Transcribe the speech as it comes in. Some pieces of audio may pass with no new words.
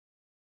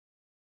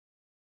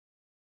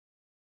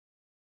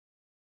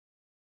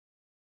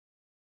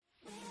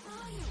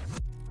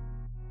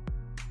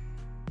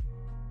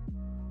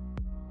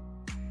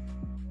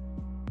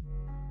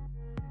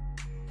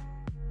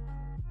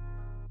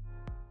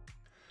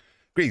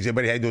Greetings,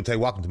 everybody. How you doing today?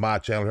 Welcome to my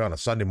channel here on a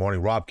Sunday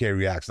morning. Robk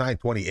Reacts,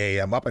 9:20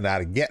 a.m. Up and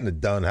at it, getting it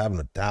done, having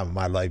the time of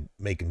my life,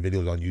 making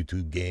videos on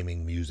YouTube,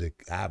 gaming,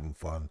 music, having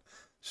fun,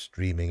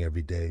 streaming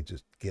every day,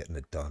 just getting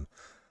it done.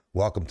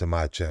 Welcome to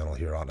my channel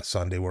here on a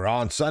Sunday. Where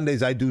on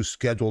Sundays I do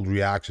scheduled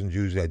reactions.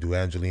 Usually I do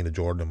Angelina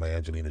Jordan in my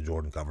Angelina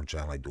Jordan cover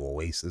channel. I do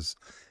Oasis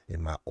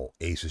in my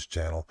Oasis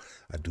channel.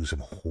 I do some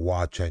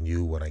Hua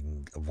Chenyu when I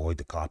can avoid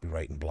the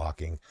copyright and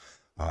blocking.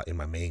 In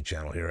my main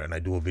channel here, and I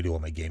do a video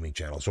on my gaming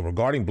channel. So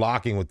regarding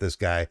blocking with this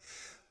guy,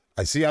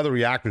 I see other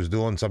reactors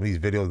doing some of these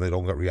videos, they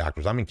don't get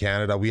reactors. I'm in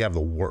Canada. We have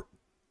the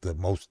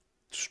most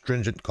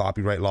stringent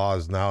copyright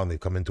laws now, and they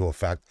come into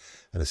effect,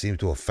 and it seems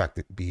to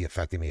be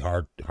affecting me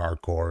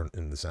hardcore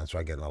in the sense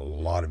where I get a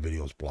lot of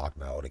videos blocked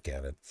now out of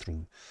Canada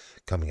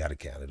coming out of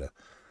Canada,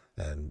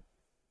 and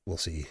we'll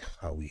see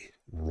how we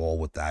roll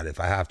with that. If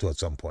I have to at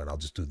some point, I'll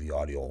just do the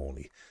audio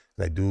only.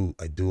 I do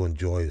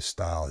enjoy his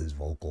style, his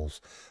vocals.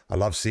 I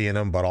love seeing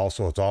him, but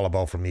also it's all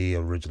about, for me,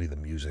 originally the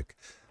music.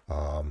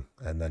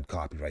 And then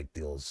copyright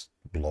deals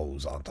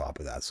blows on top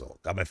of that. So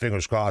got my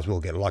fingers crossed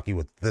we'll get lucky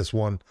with this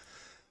one.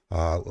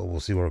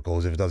 We'll see where it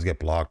goes. If it does get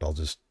blocked, I'll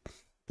just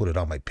put it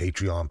on my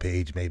Patreon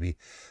page maybe.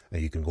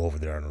 And you can go over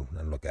there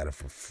and look at it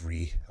for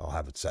free. I'll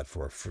have it set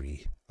for a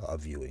free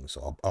viewing.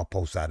 So I'll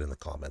post that in the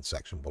comment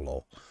section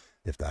below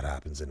if that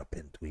happens in a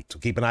pinned tweet. So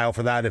keep an eye out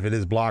for that. If it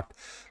is blocked,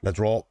 let's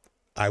roll.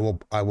 I will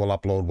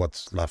upload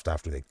what's left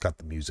after they cut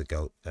the music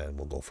out, and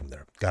we'll go from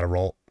there. Gotta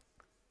roll.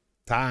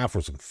 Time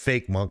for some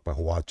Fake Monk by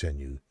Hua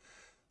Chenyu.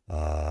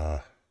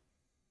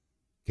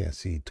 Can't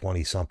see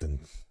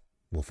 20-something.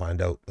 We'll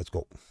find out. Let's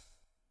go.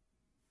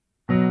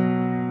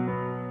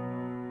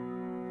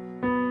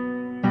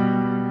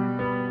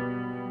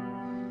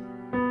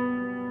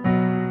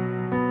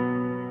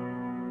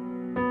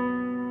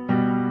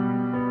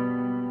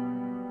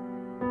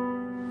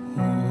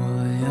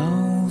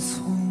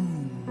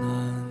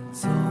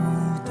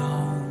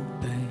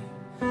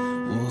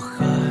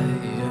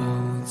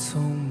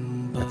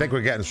 I think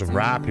we're getting some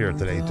rap here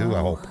today too, I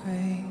hope.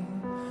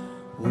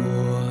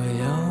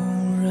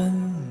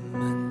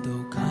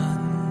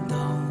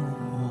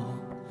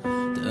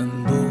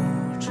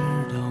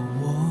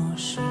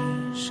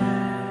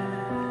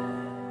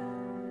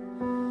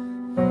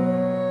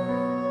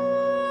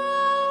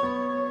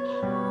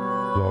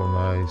 So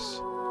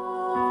nice.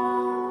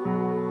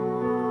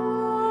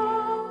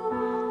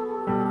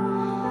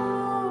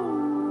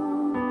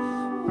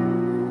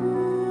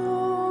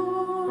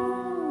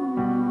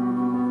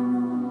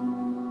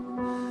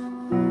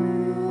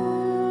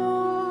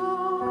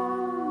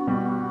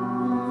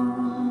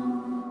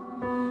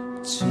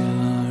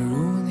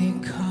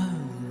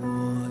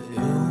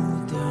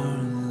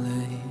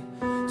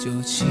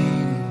就请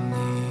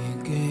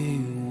你给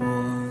我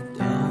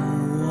倒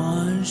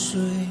碗水。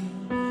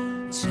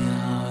假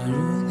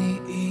如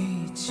你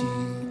已经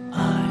爱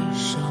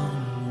上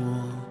我，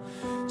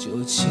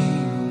就请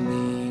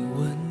你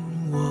吻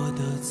我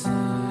的嘴。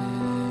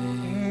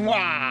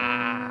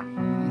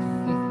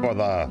For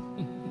the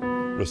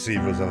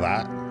receivers of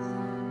that.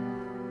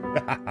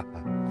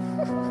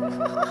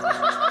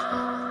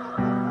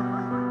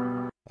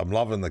 I'm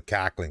loving the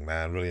cackling,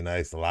 man. Really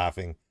nice, the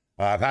laughing.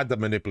 I've had to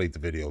manipulate the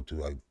video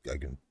too. I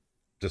can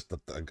just to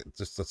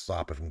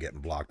stop it from getting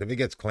blocked. If it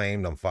gets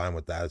claimed, I'm fine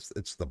with that.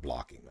 It's the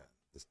blocking, man.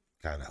 This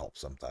kind of helps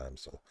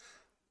sometimes. So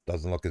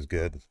doesn't look as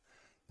good,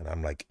 and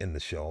I'm like in the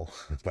show.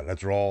 But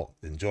let's roll.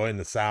 Enjoying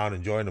the sound,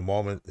 enjoying the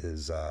moment.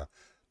 His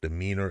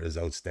demeanor is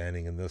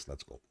outstanding in this.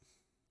 Let's go.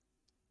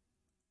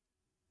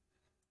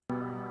 我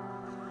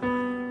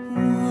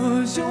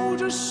有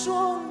着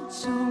双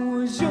脚，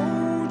我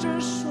有着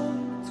双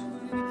腿，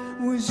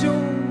我有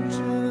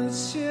着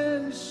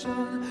千山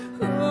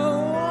和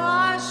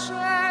万水，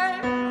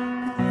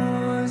我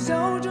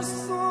有着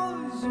所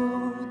有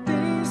的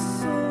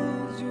所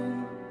有，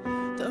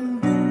但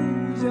不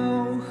要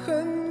很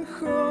后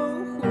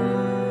悔。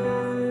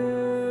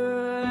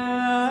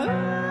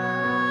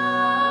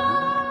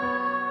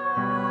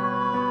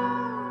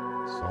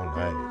So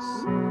nice.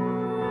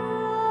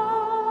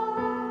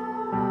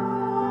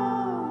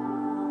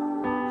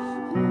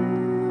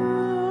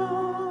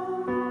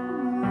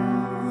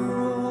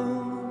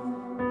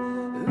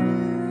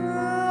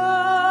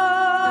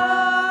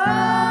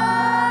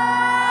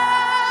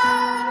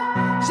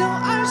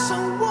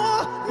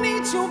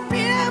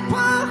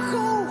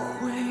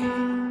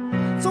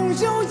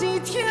有一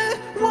天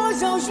我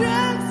要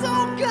远走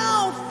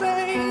高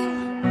飞，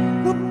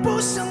我不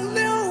想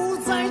留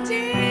在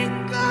一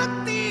个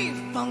地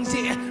方，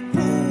也不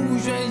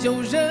愿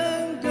有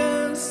人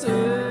跟随。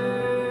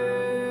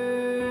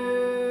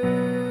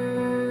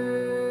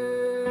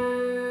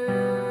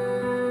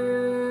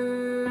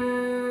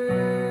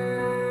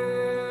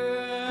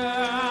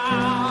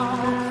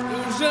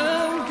有人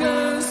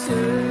跟随。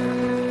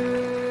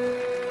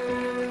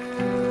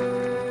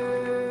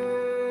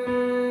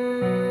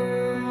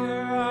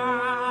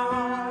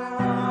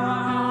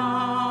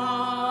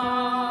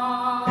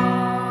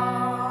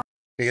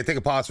 You take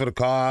a pause for the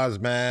cause,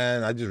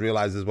 man. I just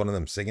realized this is one of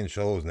them singing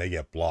shows, and they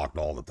get blocked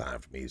all the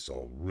time for me.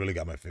 So really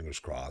got my fingers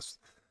crossed.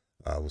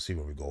 We'll see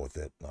where we go with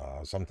it.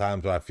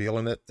 Sometimes I'm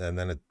feeling it, and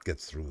then it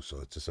gets through. So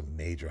it's just a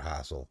major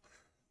hassle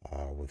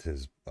with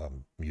his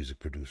music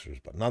producers.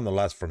 But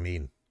nonetheless, for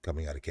me,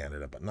 coming out of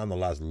Canada, but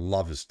nonetheless,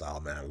 love his style,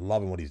 man.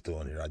 Loving what he's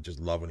doing here. I just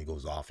love when he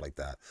goes off like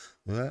that.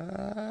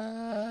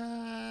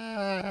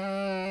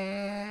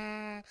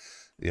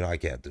 You know, I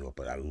can't do it,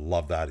 but I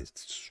love that. He's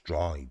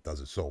strong. He does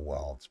it so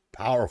well. It's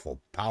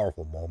powerful,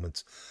 powerful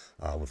moments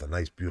with a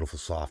nice, beautiful,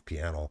 soft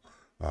piano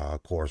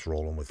chorus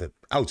rolling with it.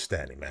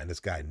 Outstanding, man. This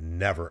guy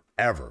never,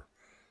 ever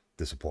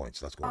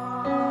disappoints. Let's go.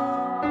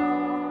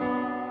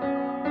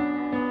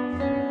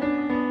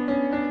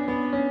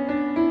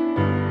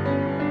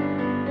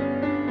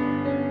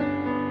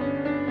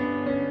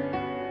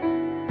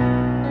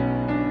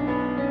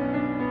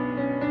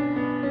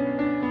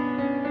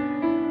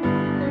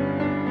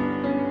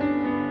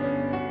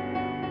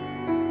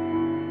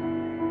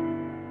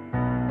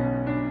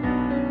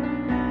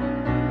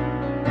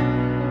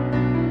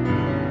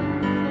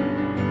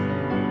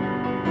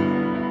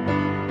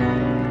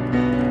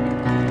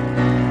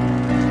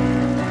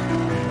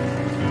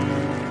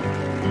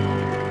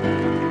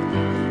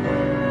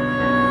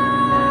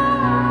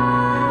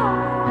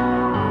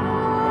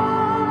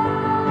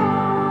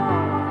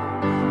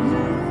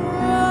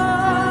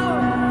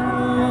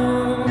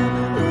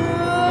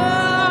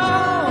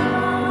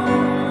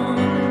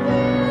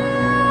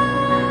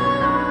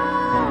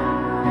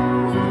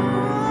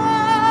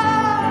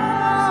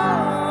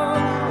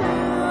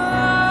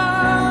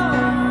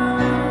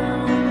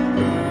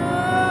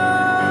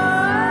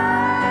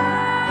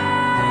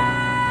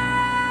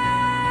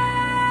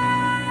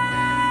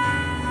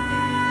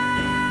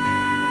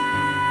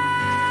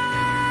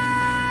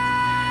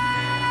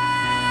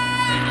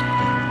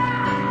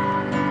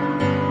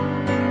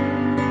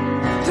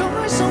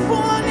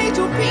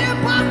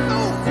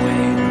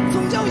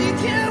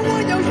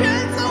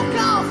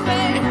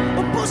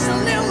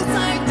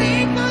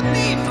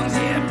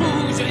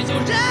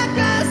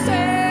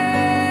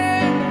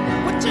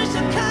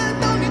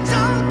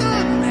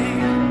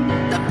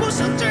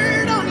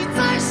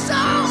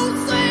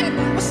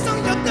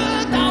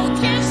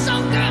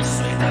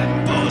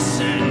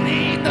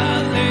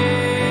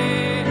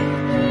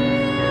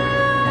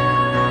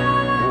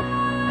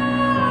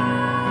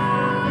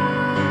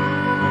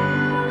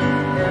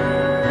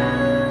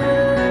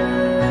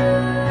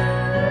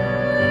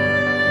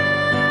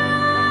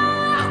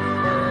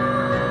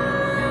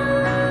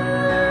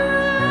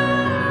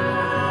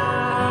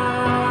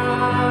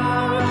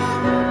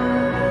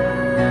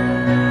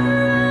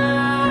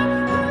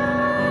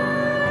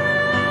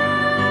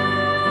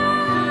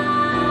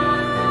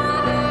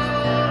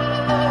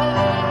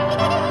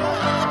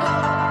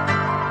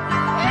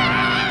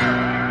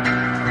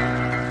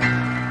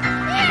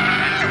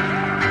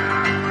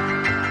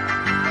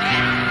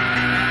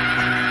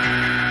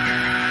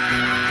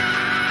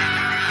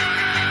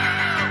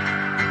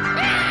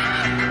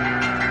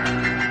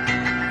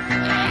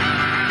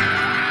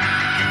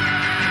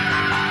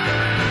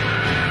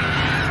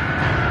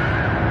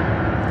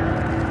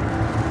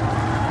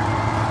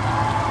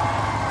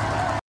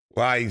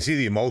 Wow, you can see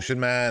the emotion,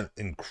 man.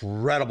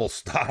 Incredible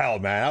style,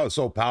 man. That was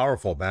so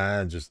powerful,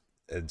 man. Just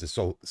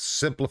so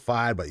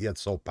simplified, but yet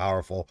so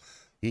powerful.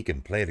 He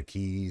can play the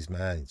keys,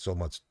 man. So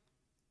much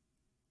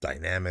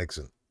dynamics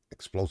and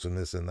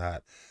explosiveness in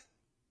that.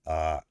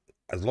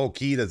 As low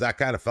key as that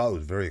kind of felt, it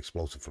was very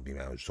explosive for me,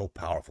 man. It was so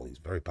powerful. He's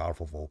very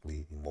powerful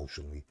vocally,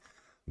 emotionally,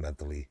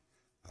 mentally.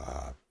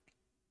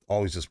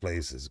 Always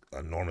displays his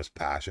enormous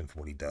passion for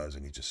what he does,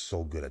 and he's just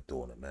so good at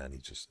doing it, man.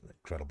 He's just an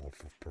incredible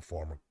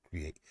performer,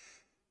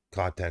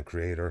 content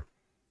creator,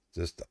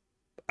 just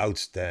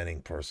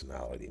outstanding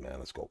personality, man.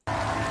 Let's go.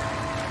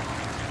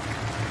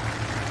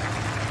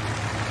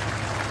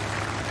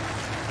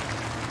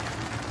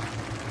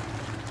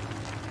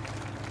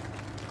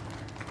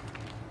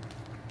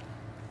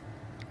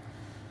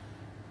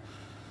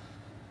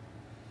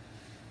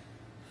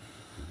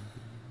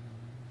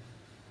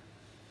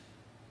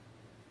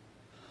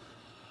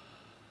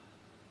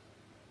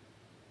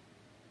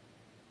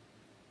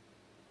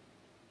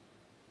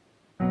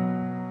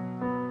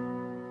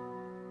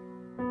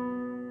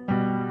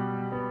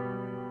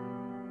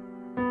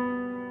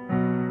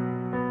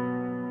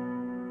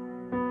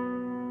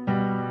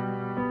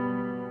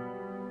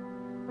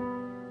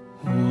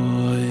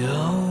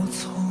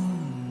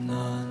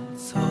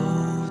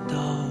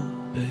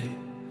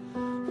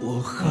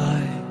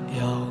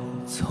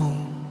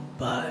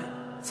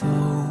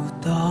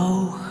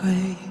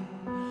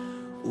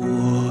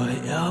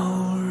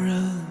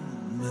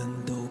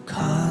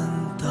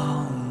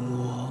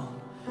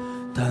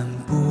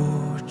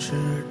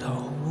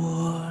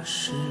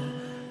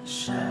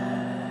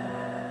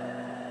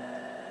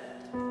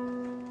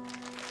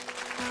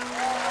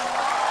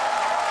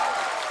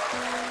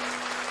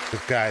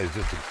 This guy is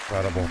just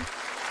incredible.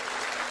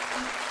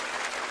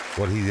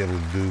 What he's able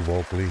to do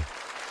vocally,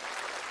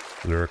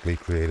 lyrically,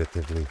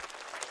 creatively.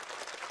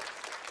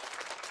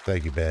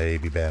 Thank you,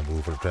 Baby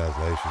Bamboo, for the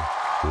translation.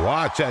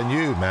 Hua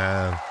Chenyu,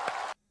 man.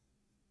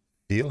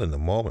 Feeling the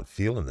moment,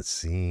 feeling the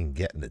scene,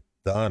 getting it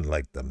done.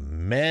 Like the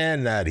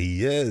man that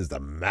he is, the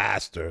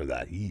master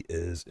that he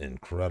is,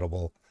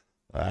 incredible.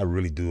 I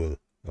really do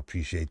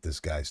appreciate this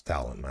guy's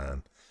talent,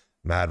 man.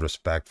 Mad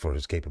respect for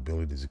his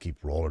capabilities to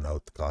keep rolling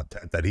out the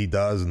content that he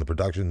does and the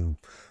production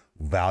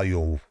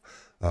value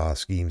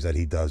schemes that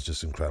he does.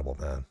 Just incredible,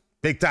 man.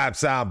 Big time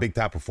sound, big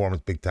time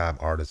performance, big time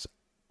artist.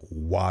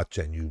 Hua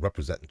Chenyu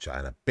representing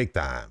China, big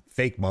time.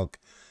 Fake Monk,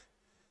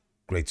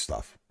 great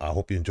stuff. I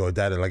hope you enjoyed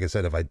that. And like I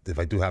said, if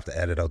I do have to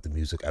edit out the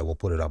music, I will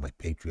put it on my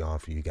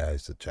Patreon for you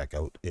guys to check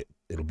out.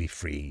 It'll be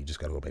free. You just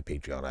gotta go to my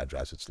Patreon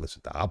address. It's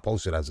listed down. I'll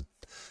post it as a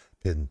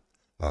pinned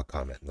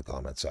comment in the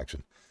comment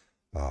section.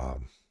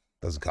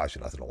 Doesn't cost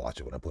you nothing to watch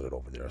it when I put it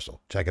over there. So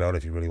check it out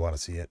if you really want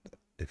to see it.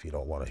 If you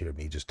don't want to hear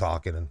me just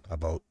talking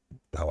about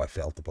how I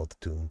felt about the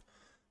tune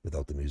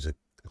without the music,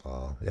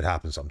 it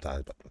happens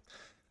sometimes. But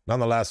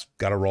nonetheless,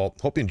 gotta roll.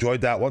 Hope you enjoyed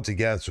that. Once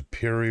again,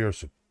 superior.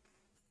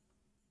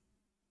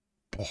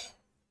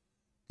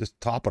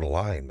 Just top of the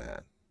line,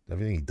 man.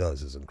 Everything he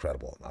does is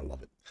incredible, and I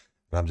love it.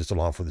 And I'm just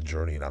along for the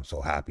journey, and I'm so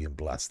happy and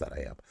blessed that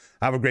I am.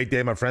 Have a great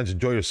day, my friends.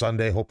 Enjoy your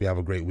Sunday. Hope you have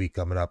a great week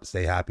coming up.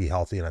 Stay happy,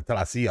 healthy, and until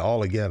I see you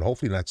all again,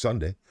 hopefully next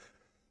Sunday,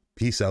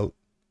 peace out.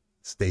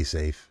 Stay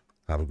safe.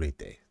 Have a great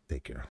day. Take care.